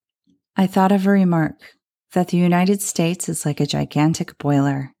I thought of a remark that the United States is like a gigantic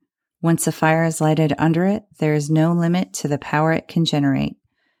boiler. Once a fire is lighted under it, there is no limit to the power it can generate.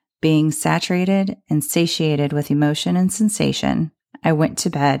 Being saturated and satiated with emotion and sensation, I went to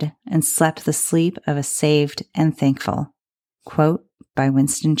bed and slept the sleep of a saved and thankful. Quote by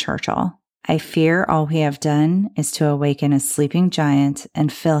Winston Churchill. I fear all we have done is to awaken a sleeping giant and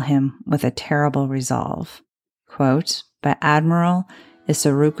fill him with a terrible resolve. Quote by Admiral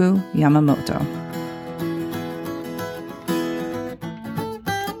Isoroku Yamamoto.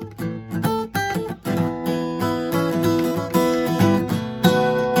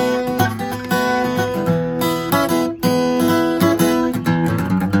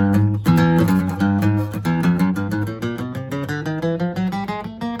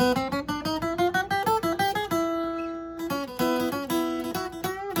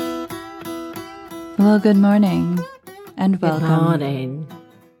 Well, good morning and welcome. Good morning.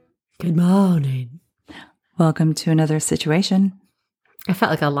 Good morning. Welcome to another situation. I felt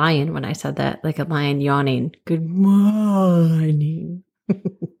like a lion when I said that, like a lion yawning. Good morning.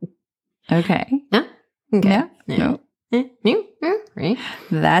 Okay. No? Okay. No. Right.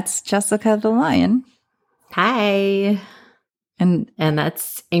 That's Jessica the lion. Hi. And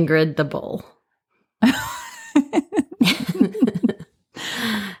that's Ingrid the bull.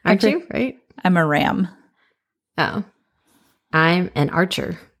 Aren't you? Right? I'm a ram. Oh. I'm an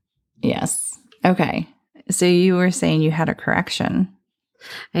archer. Yes. Okay. So you were saying you had a correction.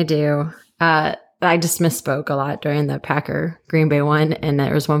 I do. I just misspoke a lot during the Packer Green Bay one. And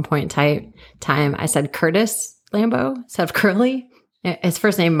there was one point in time I said Curtis Lambeau instead of Curly. His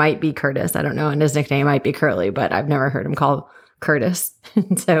first name might be Curtis. I don't know. And his nickname might be Curly, but I've never heard him called Curtis.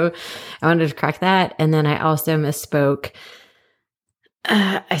 So I wanted to correct that. And then I also misspoke.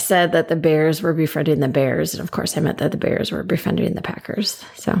 I said that the Bears were befriending the Bears. And of course, I meant that the Bears were befriending the Packers.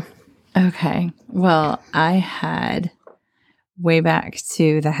 So, okay. Well, I had way back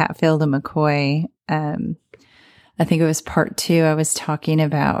to the Hatfield and McCoy. I think it was part 2. I was talking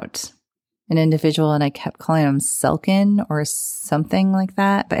about an individual and I kept calling him Selkin or something like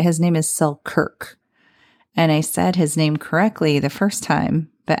that. But his name is Selkirk. And I said his name correctly the first time.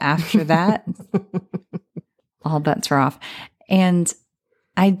 But after that, all bets are off. And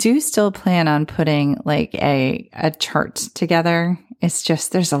I do still plan on putting like a chart together. It's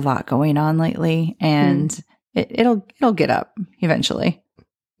just there's a lot going on lately, and it'll get up eventually.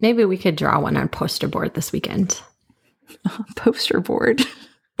 Maybe we could draw one on poster board this weekend. Poster board,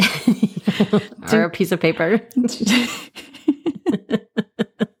 or a piece of paper.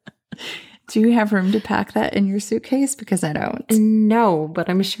 Do you have room to pack that in your suitcase? Because I don't. No, but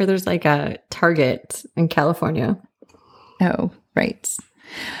I'm sure there's like a Target in California. Oh, right.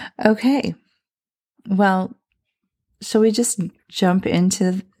 Okay. Well, shall we just jump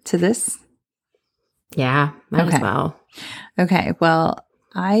into this? Yeah, might as well. Okay. Well,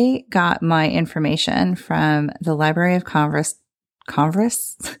 I got my information from the Library of Converse.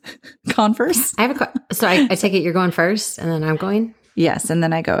 Converse? I have so I take it you're going first and then I'm going? Yes, and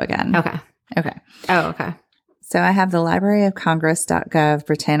then I go again. Okay. Oh, okay. So I have the Library of Congress.gov,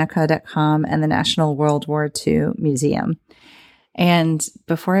 Britannica.com, and the National World War II Museum. And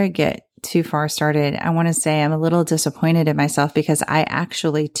before I get too far started, I want to say I'm a little disappointed in myself because I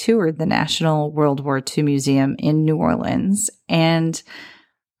actually toured the National World War II Museum in New Orleans. And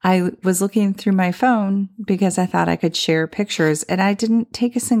I was looking through my phone because I thought I could share pictures, and I didn't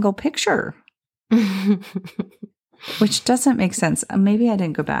take a single picture, which doesn't make sense. Maybe I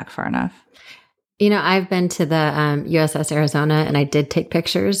didn't go back far enough. You know, I've been to the USS Arizona, and I did take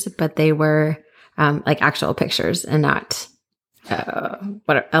pictures, but they were like actual pictures and not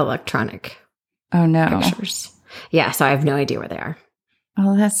electronic pictures. Yeah, so I have no idea where they are.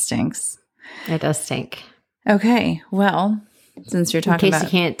 Oh, that stinks. It does stink. Okay, well, since you're talking about, in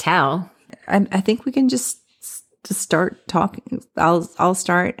case you can't tell, I think we can just start talking. I'll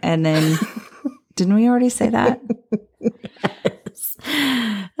start, and then didn't we already say that? Yes.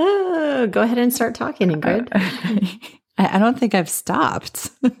 Oh, go ahead and start talking, Ingrid. I don't think I've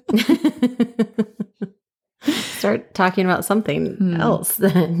stopped. Start talking about something else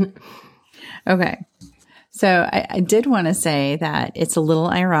then. Okay. So I did want to say that it's a little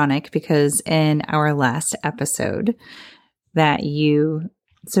ironic because in our last episode that you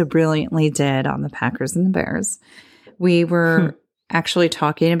so brilliantly did on the Packers and the Bears, we were actually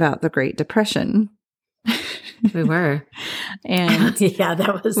talking about the Great Depression. We were. And yeah,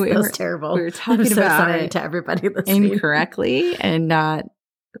 that was terrible. We were talking about sorry to everybody listening. Incorrectly and not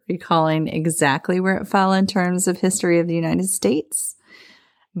recalling exactly where it fell in terms of history of the United States.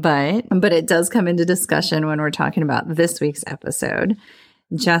 But it does come into discussion when we're talking about this week's episode.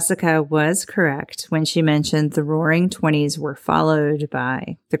 Jessica was correct when she mentioned the Roaring Twenties were followed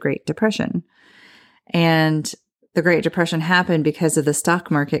by the Great Depression. And the Great Depression happened because of the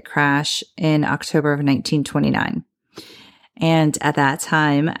stock market crash in October of 1929. And at that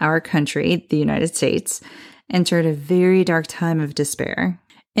time, our country, the United States, entered a very dark time of despair.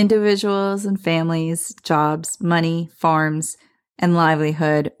 Individuals and families, jobs, money, farms, and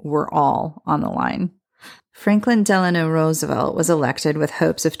livelihood were all on the line. Franklin Delano Roosevelt was elected with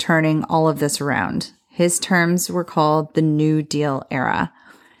hopes of turning all of this around. His terms were called the New Deal era.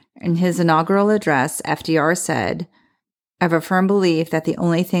 In his inaugural address, FDR said, "I have a firm belief that the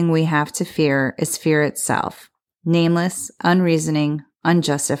only thing we have to fear is fear itself. Nameless, unreasoning,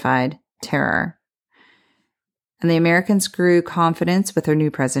 unjustified terror." And the Americans grew confidence with their new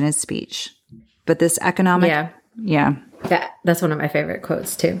president's speech. But this economic... Yeah. That's one of my favorite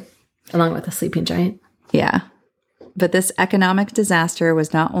quotes, too, along with the sleeping giant. Yeah. But this economic disaster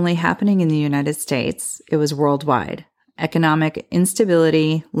was not only happening in the United States, it was worldwide. Economic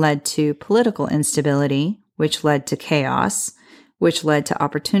instability led to political instability, which led to chaos, which led to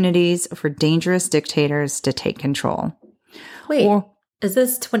opportunities for dangerous dictators to take control. Wait, is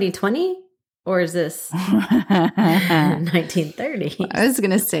this 2020 or is this 1930? I was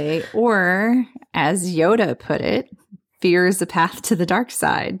going to say, or as Yoda put it, fear is the path to the dark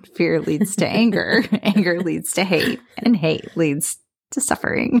side. Fear leads to anger. Anger leads to hate. And hate leads to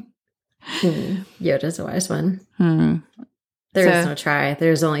suffering. Yoda's a wise one. There is no try.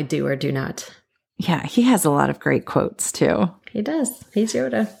 There's only do or do not. Yeah, he has a lot of great quotes, too. He does. He's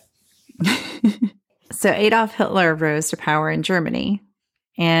Yoda. So Adolf Hitler rose to power in Germany,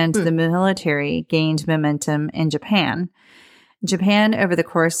 and the military gained momentum in Japan. Japan, over the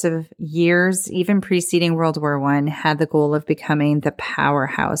course of years, even preceding World War I, had the goal of becoming the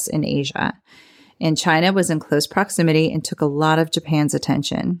powerhouse in Asia. And China was in close proximity and took a lot of Japan's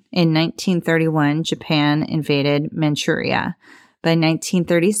attention. In 1931, Japan invaded Manchuria. By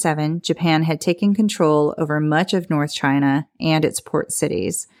 1937, Japan had taken control over much of North China and its port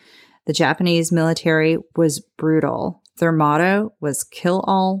cities. The Japanese military was brutal. Their motto was kill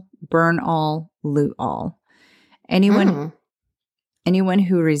all, burn all, loot all. Anyone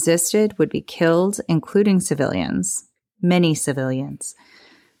who resisted would be killed, including civilians, many civilians.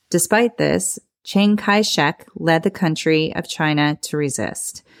 Despite this, Chiang Kai-shek led the country of China to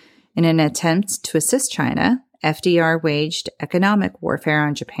resist. In an attempt to assist China, FDR waged economic warfare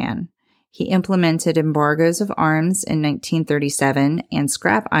on Japan. He implemented embargoes of arms in 1937 and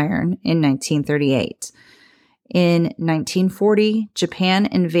scrap iron in 1938. In 1940, Japan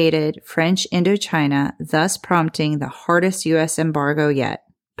invaded French Indochina, thus prompting the hardest U.S. embargo yet,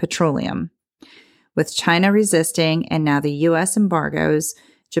 petroleum. With China resisting and now the U.S. embargoes,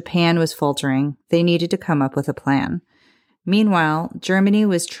 Japan was faltering. They needed to come up with a plan. Meanwhile, Germany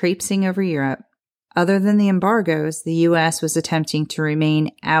was traipsing over Europe. Other than the embargoes, the U.S. was attempting to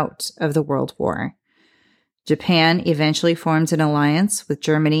remain out of the World War. Japan eventually formed an alliance with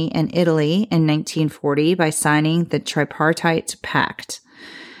Germany and Italy in 1940 by signing the Tripartite Pact.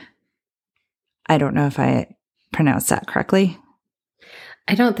 I don't know if I pronounced that correctly.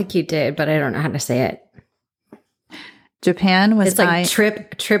 I don't think you did, but I don't know how to say it. Japan was... It's like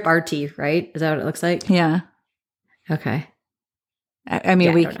trip RT, right? Is that what it looks like? Yeah. Okay. I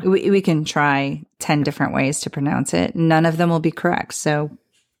mean, we can try 10 different ways to pronounce it. None of them will be correct, so...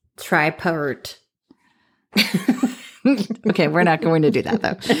 Tripart. Okay, we're not going to do that,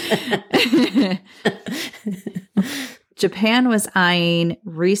 though. Japan was eyeing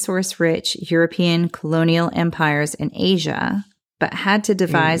resource-rich European colonial empires in Asia, but had to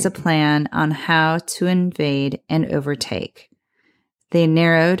devise a plan on how to invade and overtake. They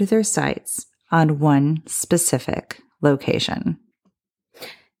narrowed their sights on one specific location.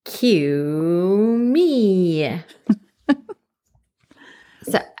 Cue me.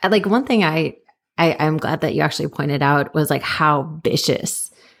 So, like, one thing I'm glad that you actually pointed out was like how vicious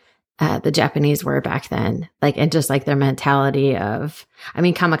the Japanese were back then, like, and just like their mentality of, I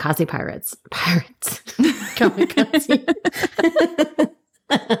mean, kamikaze pirates, kamikaze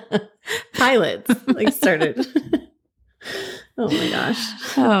pilots, like started. Oh my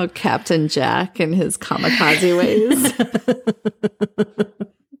gosh! Oh, Captain Jack and his kamikaze ways.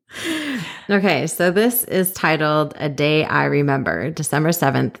 Okay, so this is titled "A Day I Remember," December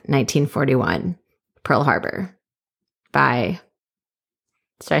 7th, 1941. Pearl Harbor by,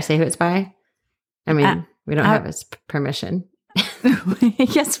 should I say who it's by? I mean, we don't have his permission.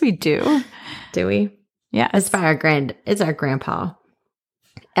 Yes, we do. Do we? Yeah. It's by our grandpa,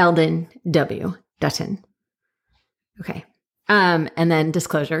 Eldon W. Dutton. Okay. And then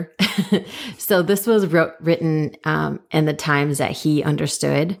disclosure. So this was written in the times that he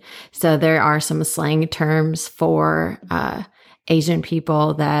understood. So there are some slang terms for Asian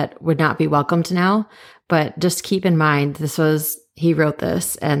people that would not be welcomed now. But just keep in mind, he wrote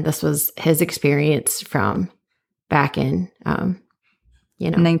this, and this was his experience from back in,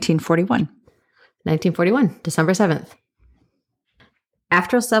 1941. 1941, December 7th.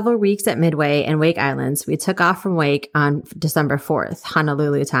 After several weeks at Midway and Wake Islands, we took off from Wake on December 4th,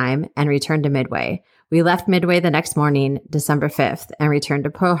 Honolulu time, and returned to Midway. We left Midway the next morning, December 5th, and returned to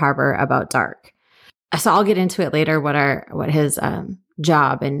Pearl Harbor about dark. So I'll get into it later what his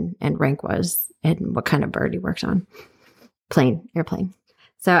job and rank was and what kind of bird he worked on. Airplane.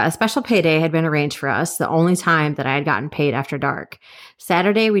 So a special payday had been arranged for us, the only time that I had gotten paid after dark.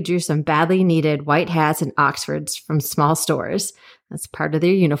 Saturday, we drew some badly needed white hats and Oxfords from small stores. That's part of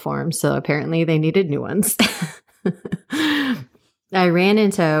their uniform, so apparently they needed new ones. I ran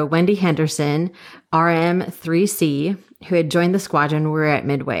into Wendy Henderson, RM3C, who had joined the squadron when we were at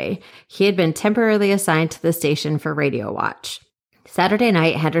Midway. He had been temporarily assigned to the station for radio watch. Saturday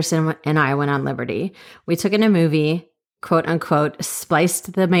night, Henderson and I went on Liberty. We took in a movie, quote unquote,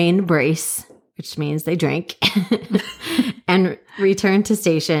 spliced the main brace, which means they drank, and returned to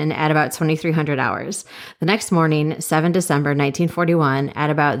station at about 2300 hours. The next morning, 7 December 1941, at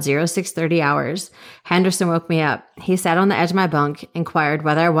about 0630 hours, Henderson woke me up. He sat on the edge of my bunk, inquired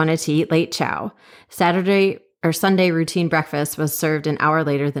whether I wanted to eat late chow. Sunday routine breakfast was served an hour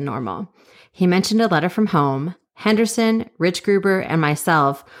later than normal. He mentioned a letter from home. Henderson, Rich Gruber, and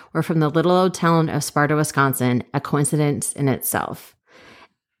myself were from the little old town of Sparta, Wisconsin, a coincidence in itself,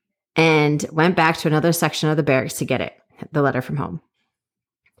 and went back to another section of the barracks to get the letter from home.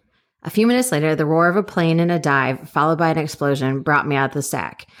 A few minutes later, the roar of a plane in a dive, followed by an explosion, brought me out of the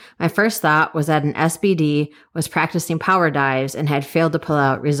sack. My first thought was that an SBD was practicing power dives and had failed to pull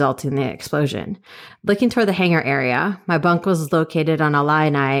out, resulting in the explosion. Looking toward the hangar area, my bunk was located on a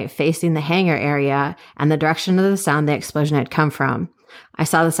lanai facing the hangar area and the direction of the sound the explosion had come from. I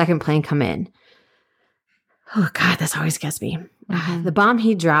saw the second plane come in. Oh, God, this always gets me. Mm-hmm. The bomb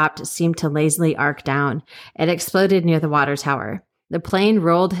he dropped seemed to lazily arc down. It exploded near the water tower. The plane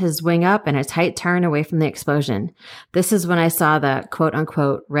rolled his wing up in a tight turn away from the explosion. This is when I saw the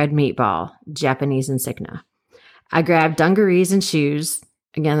quote-unquote red meatball, Japanese insignia. I grabbed dungarees and shoes.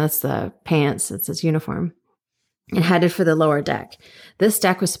 Again, that's the pants. That's his uniform. And headed for the lower deck. This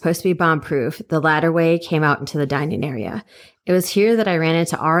deck was supposed to be bomb-proof. The ladderway came out into the dining area. It was here that I ran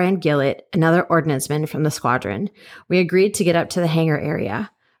into R.N. Gillett, another ordnanceman from the squadron. We agreed to get up to the hangar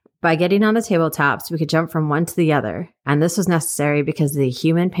area. By getting on the tabletops, we could jump from one to the other, and this was necessary because of the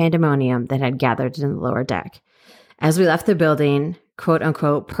human pandemonium that had gathered in the lower deck. As we left the building,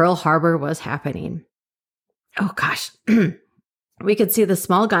 quote-unquote, Pearl Harbor was happening. Oh, gosh. We could see the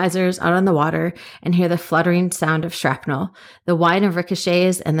small geysers out on the water and hear the fluttering sound of shrapnel, the whine of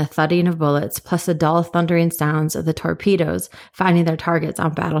ricochets and the thudding of bullets, plus the dull thundering sounds of the torpedoes finding their targets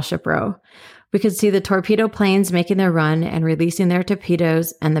on Battleship Row. We could see the torpedo planes making their run and releasing their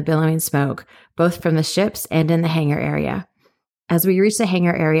torpedoes and the billowing smoke, both from the ships and in the hangar area. As we reached the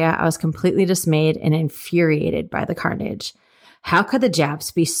hangar area, I was completely dismayed and infuriated by the carnage. How could the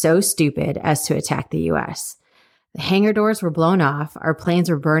Japs be so stupid as to attack the U.S.? The hangar doors were blown off, our planes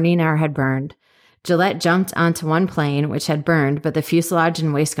were burning or had burned. Gillette jumped onto one plane, which had burned, but the fuselage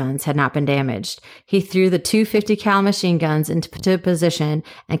and waist guns had not been damaged. He threw the two 50 cal machine guns into position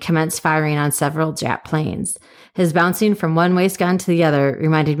and commenced firing on several Jap planes. His bouncing from one waist gun to the other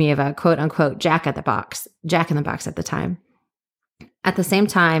reminded me of a quote-unquote Jack in the Box at the time. At the same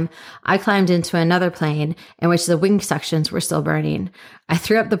time, I climbed into another plane in which the wing sections were still burning. I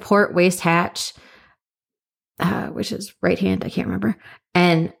threw up the port waist hatch, which is right hand, I can't remember,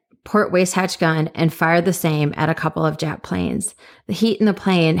 and port waist hatch gun and fired the same at a couple of Jap planes. The heat in the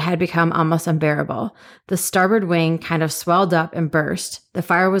plane had become almost unbearable. The starboard wing kind of swelled up and burst. The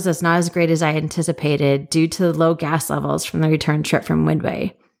fire was not as great as I anticipated due to the low gas levels from the return trip from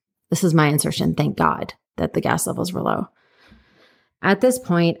Midway. This is my insertion. Thank God that the gas levels were low. At this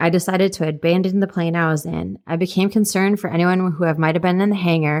point, I decided to abandon the plane I was in. I became concerned for anyone who might have been in the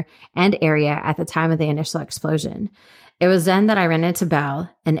hangar and area at the time of the initial explosion. It was then that I ran into Bell,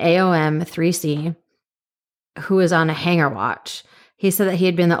 an AOM 3C, who was on a hangar watch. He said that he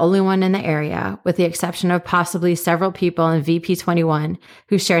had been the only one in the area, with the exception of possibly several people in VP-21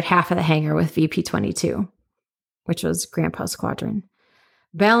 who shared half of the hangar with VP-22, which was Grandpa's squadron.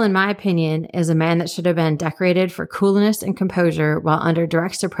 Bell, in my opinion, is a man that should have been decorated for coolness and composure while under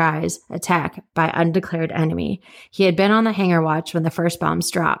direct surprise attack by undeclared enemy. He had been on the hangar watch when the first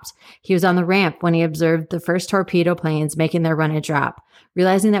bombs dropped. He was on the ramp when he observed the first torpedo planes making their run and drop.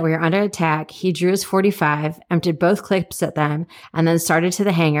 Realizing that we were under attack, he drew his .45, emptied both clips at them, and then started to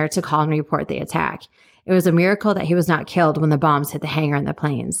the hangar to call and report the attack. It was a miracle that he was not killed when the bombs hit the hangar and the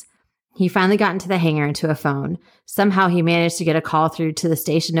planes. He finally got into the hangar and to a phone. Somehow he managed to get a call through to the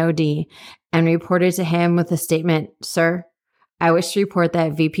station OD and reported to him with a statement, "Sir, I wish to report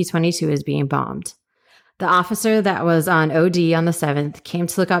that VP-22 is being bombed." The officer that was on OD on the 7th came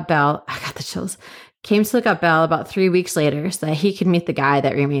to look up Bell. I got the chills. Came to look up Bell about 3 weeks later so that he could meet the guy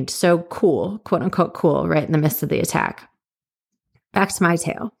that remained so cool, quote unquote cool, right in the midst of the attack. Back to my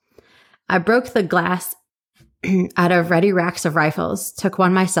tale. I broke the glass out of ready racks of rifles, took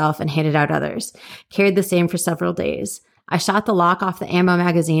one myself and handed out others, carried the same for several days. I shot the lock off the ammo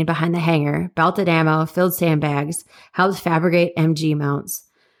magazine behind the hangar, belted ammo, filled sandbags, helped fabricate MG mounts.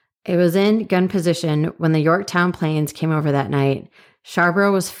 It was in gun position when the Yorktown planes came over that night.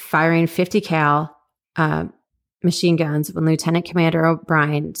 Scarborough was firing 50 cal machine guns when Lieutenant Commander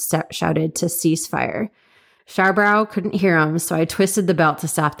O'Brien shouted to cease fire. Scarborough couldn't hear him, so I twisted the belt to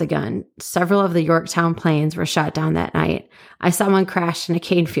stop the gun. Several of the Yorktown planes were shot down that night. I saw one crash in a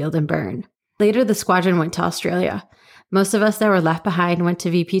cane field and burn. Later, the squadron went to Australia. Most of us that were left behind went to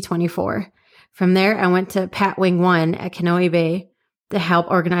VP-24. From there, I went to Pat Wing 1 at Kanoe Bay to help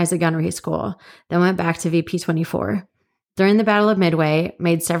organize a gunnery school, then went back to VP-24. During the Battle of Midway,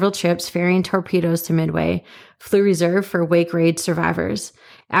 made several trips ferrying torpedoes to Midway, flew reserve for Wake Raid survivors.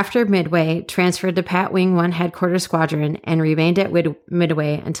 After Midway, transferred to Pat Wing 1 Headquarters Squadron and remained at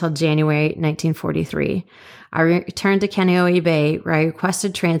Midway until January 1943. I returned to Kaneohe Bay where I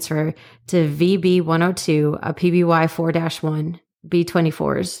requested transfer to VB-102, a PBY 4-1,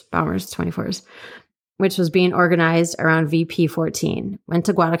 B-24s, Bombers 24s, which was being organized around VP-14. Went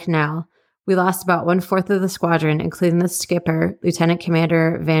to Guadalcanal. We lost about 1/4 of the squadron, including the skipper, Lieutenant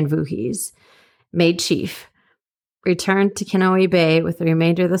Commander Van Voorhees. Made chief. Returned to Kaneohe Bay with the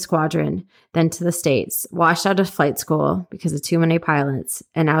remainder of the squadron, then to the States. Washed out of flight school because of too many pilots,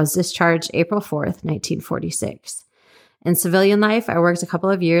 and I was discharged April 4th, 1946. In civilian life, I worked a couple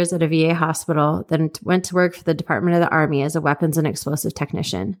of years at a VA hospital, then went to work for the Department of the Army as a weapons and explosive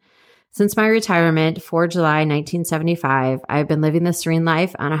technician. Since my retirement, 4 July 1975, I have been living the serene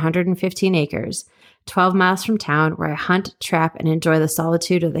life on 115 acres, 12 miles from town, where I hunt, trap, and enjoy the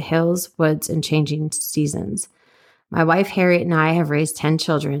solitude of the hills, woods, and changing seasons. My wife, Harriet, and I have raised 10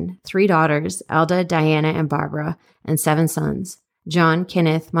 children, 3 daughters, Elda, Diana, and Barbara, and 7 sons, John,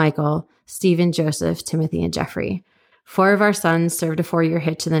 Kenneth, Michael, Stephen, Joseph, Timothy, and Jeffrey. 4 of our sons served a 4-year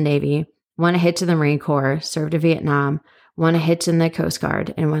hitch in the Navy, 1 a hitch in the Marine Corps, served in Vietnam, 1 a hitch in the Coast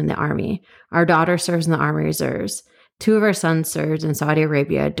Guard, and 1 in the Army. Our daughter serves in the Army Reserves. 2 of our sons served in Saudi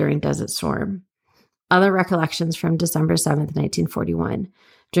Arabia during Desert Storm. Other recollections from December 7th, 1941.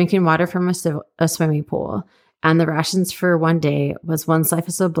 Drinking water from a swimming pool, and the rations for one day was 1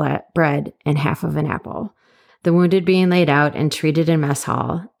 slice of bread and half of an apple. The wounded being laid out and treated in mess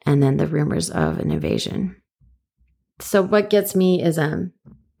hall, and then the rumors of an invasion. So what gets me is the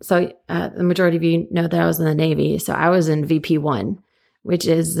majority of you know that I was in the Navy. So I was in VP-1, which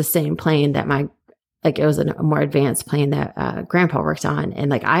is the same plane that it was a more advanced plane that Grandpa worked on.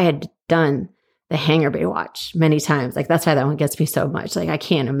 And I had done the hangar bay watch many times. That's why that one gets me so much. I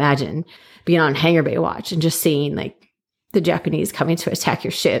can't imagine being on hangar bay watch and just seeing the Japanese coming to attack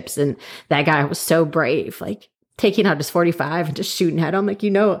your ships. And that guy was so brave, taking out his .45 and just shooting at him.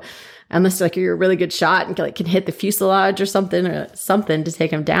 Unless you're a really good shot and can hit the fuselage or something to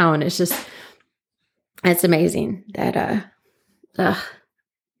take him down. It's amazing that,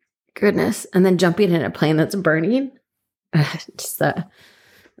 goodness. And then jumping in a plane that's burning, just the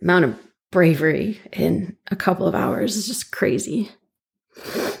amount of bravery in a couple of hours is just crazy.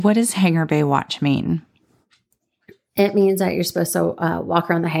 What does hangar bay watch mean? It means that you're supposed to walk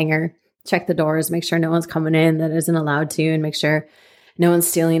around the hangar, check the doors, make sure no one's coming in that isn't allowed to, and make sure no one's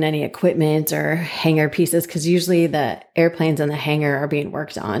stealing any equipment or hangar pieces, because usually the airplanes in the hangar are being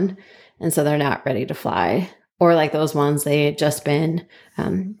worked on, and so they're not ready to fly. Or those ones, they had just been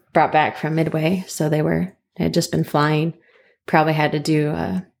brought back from Midway, so they had just been flying, probably had to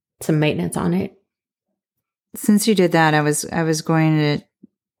do some maintenance on it. Since you did that, I was going to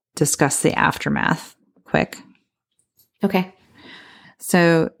discuss the aftermath quick. Okay.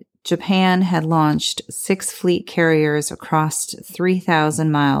 So Japan had launched 6 fleet carriers across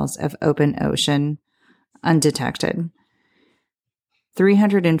 3,000 miles of open ocean undetected.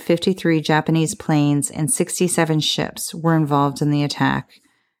 353 Japanese planes and 67 ships were involved in the attack,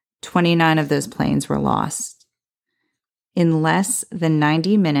 29 of those planes were lost. In less than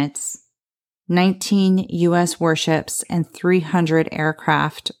 90 minutes, 19 U.S. warships and 300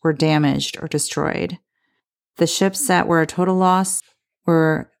 aircraft were damaged or destroyed. The ships that were a total loss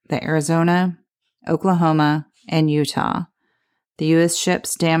were the Arizona, Oklahoma, and Utah. The U.S.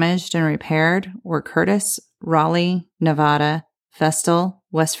 ships damaged and repaired were Curtis, Raleigh, Nevada, Vestal,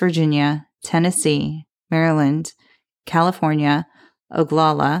 West Virginia, Tennessee, Maryland, California,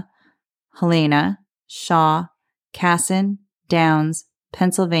 Oglala, Helena, Shaw, Cassin, Downs,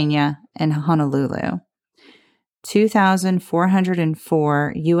 Pennsylvania, and Honolulu.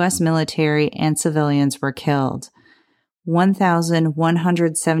 2,404 U.S. military and civilians were killed.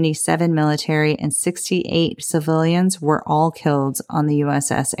 1,177 military and 68 civilians were all killed on the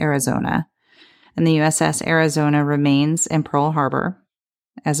USS Arizona. And the USS Arizona remains in Pearl Harbor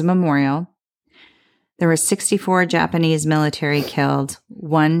as a memorial. There were 64 Japanese military killed,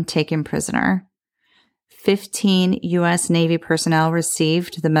 1 taken prisoner. 15 U.S. Navy personnel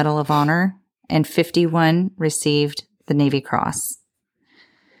received the Medal of Honor, and 51 received the Navy Cross.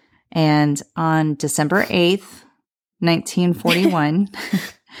 And on December 8th, 1941,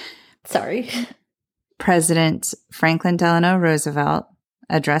 President Franklin Delano Roosevelt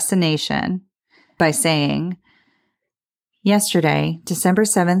addressed the nation by saying, "Yesterday, December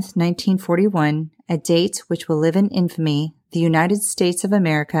 7th, 1941, a date which will live in infamy, the United States of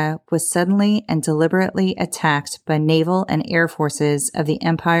America was suddenly and deliberately attacked by naval and air forces of the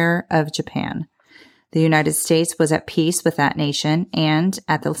Empire of Japan. The United States was at peace with that nation and,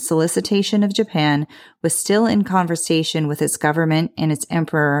 at the solicitation of Japan, was still in conversation with its government and its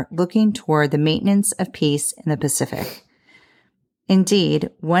emperor looking toward the maintenance of peace in the Pacific. Indeed,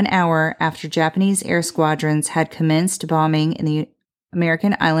 1 hour after Japanese air squadrons had commenced bombing in the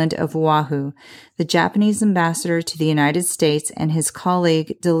American island of Oahu, the Japanese ambassador to the United States and his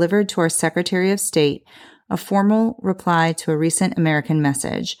colleague delivered to our Secretary of State a formal reply to a recent American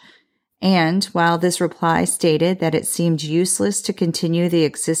message. And while this reply stated that it seemed useless to continue the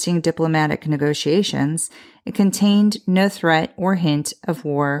existing diplomatic negotiations, it contained no threat or hint of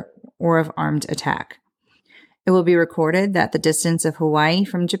war or of armed attack. It will be recorded that the distance of Hawaii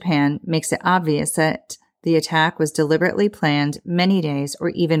from Japan makes it obvious that the attack was deliberately planned many days or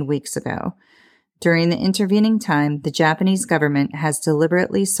even weeks ago. During the intervening time, the Japanese government has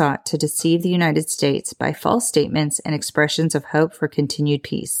deliberately sought to deceive the United States by false statements and expressions of hope for continued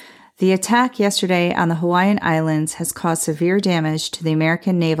peace. The attack yesterday on the Hawaiian Islands has caused severe damage to the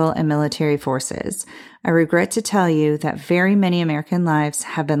American naval and military forces. I regret to tell you that very many American lives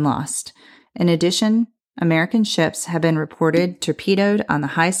have been lost. In addition, American ships have been reported torpedoed on the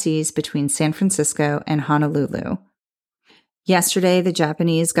high seas between San Francisco and Honolulu. Yesterday, the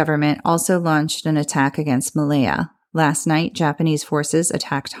Japanese government also launched an attack against Malaya. Last night, Japanese forces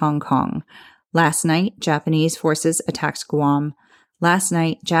attacked Hong Kong. Last night, Japanese forces attacked Guam. Last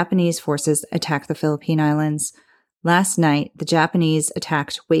night, Japanese forces attacked the Philippine Islands. Last night, the Japanese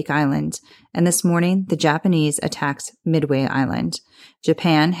attacked Wake Island, and this morning, the Japanese attacked Midway Island.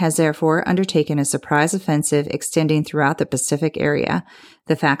 Japan has therefore undertaken a surprise offensive extending throughout the Pacific area.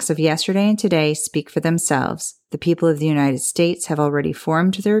 The facts of yesterday and today speak for themselves. The people of the United States have already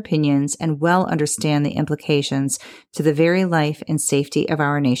formed their opinions and well understand the implications to the very life and safety of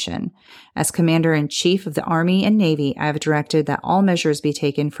our nation. As Commander-in-Chief of the Army and Navy, I have directed that all measures be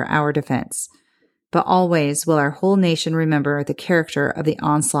taken for our defense. But always will our whole nation remember the character of the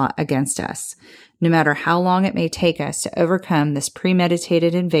onslaught against us. No matter how long it may take us to overcome this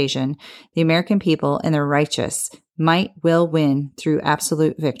premeditated invasion, the American people and their righteous might will win through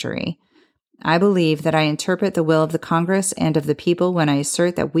absolute victory. I believe that I interpret the will of the Congress and of the people when I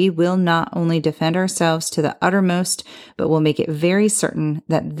assert that we will not only defend ourselves to the uttermost, but will make it very certain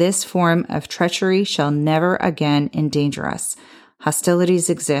that this form of treachery shall never again endanger us. Hostilities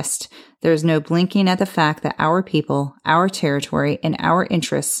exist. There is no blinking at the fact that our people, our territory, and our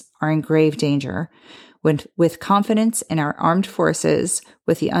interests are in grave danger. With confidence in our armed forces,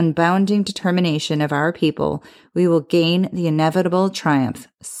 with the unbounding determination of our people, we will gain the inevitable triumph.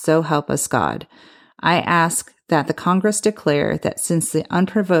 So help us God. I ask that the Congress declare that since the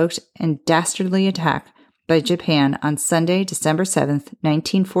unprovoked and dastardly attack by Japan on Sunday, December 7th,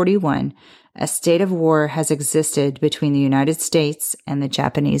 1941, a state of war has existed between the United States and the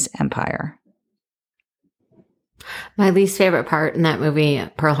Japanese Empire. My least favorite part in that movie,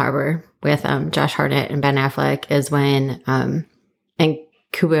 Pearl Harbor, with Josh Hartnett and Ben Affleck, is when and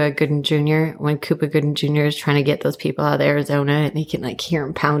Cuba Gooding Jr. When Cuba Gooding Jr. is trying to get those people out of Arizona, and you can hear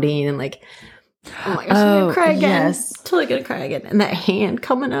him pounding and oh my gosh, I'm gonna cry again. Yes. Totally gonna cry again. And that hand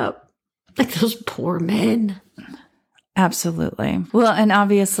coming up, those poor men. Absolutely. Well, and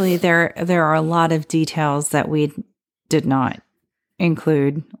obviously there are a lot of details that we did not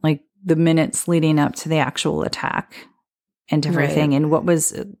include, like the minutes leading up to the actual attack and everything, and what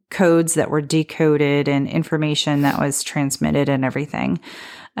was codes that were decoded and information that was transmitted and everything.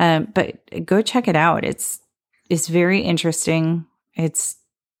 But go check it out. It's very interesting. It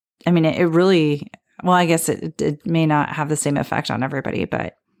really, well, I guess it may not have the same effect on everybody,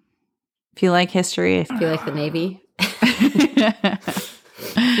 but if you like history, if you like the Navy, if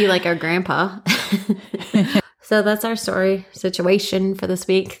you like our grandpa. So that's our situation for this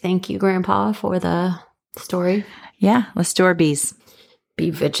week. Thank you, Grandpa, for the story. Yeah, let's do our B's. Be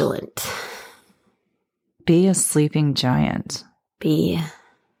vigilant. Be a sleeping giant. Be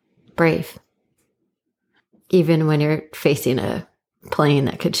brave. Even when you're facing a plane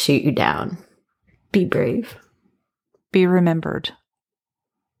that could shoot you down, be brave. Be remembered.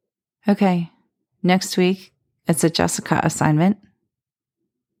 Okay, next week, it's a Jessica assignment.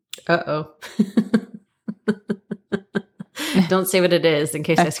 Uh-oh. Don't say what it is in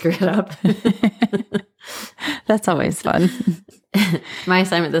case I screw it up. That's always fun. My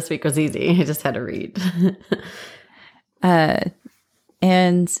assignment this week was easy. I just had to read.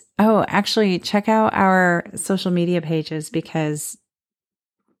 Actually, check out our social media pages because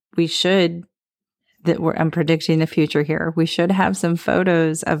I'm predicting the future here. We should have some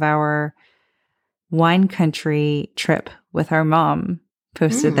photos of our wine country trip with our mom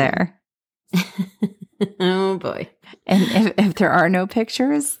posted there. Oh boy. And if there are no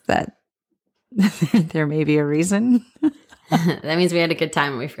pictures, that there may be a reason. That means we had a good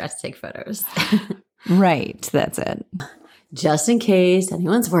time and we forgot to take photos. Right. That's it. Just in case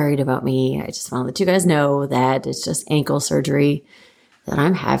anyone's worried about me, I just want to let you guys know that it's just ankle surgery that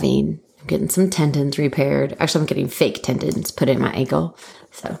I'm having. I'm getting some tendons repaired. Actually, I'm getting fake tendons put in my ankle.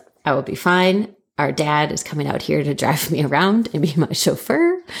 So I will be fine. Our dad is coming out here to drive me around and be my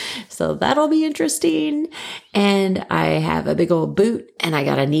chauffeur. So that'll be interesting. And I have a big old boot and I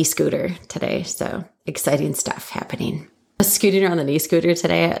got a knee scooter today. So exciting stuff happening. I was scooting around the knee scooter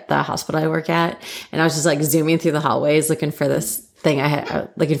today at the hospital I work at. And I was just like zooming through the hallways looking for this thing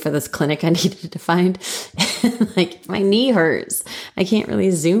looking for this clinic I needed to find. Like my knee hurts. I can't really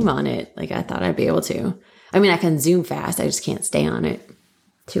zoom on it. Like I thought I'd be able to. I mean, I can zoom fast. I just can't stay on it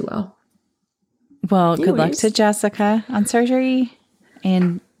too well. Well, good luck to Jessica on surgery.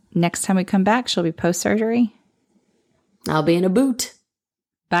 And next time we come back, she'll be post-surgery. I'll be in a boot.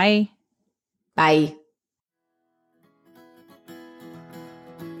 Bye. Bye.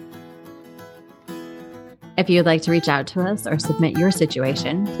 If you'd like to reach out to us or submit your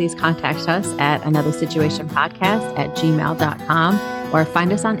situation, please contact us at anothersituationpodcast@gmail.com or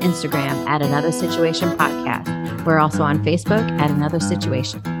find us on Instagram at Another Situation Podcast. We're also on Facebook at Another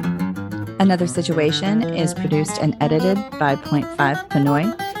Situation. Another Situation is produced and edited by Point 5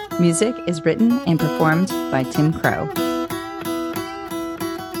 Pinoy. Music is written and performed by Tim Crow.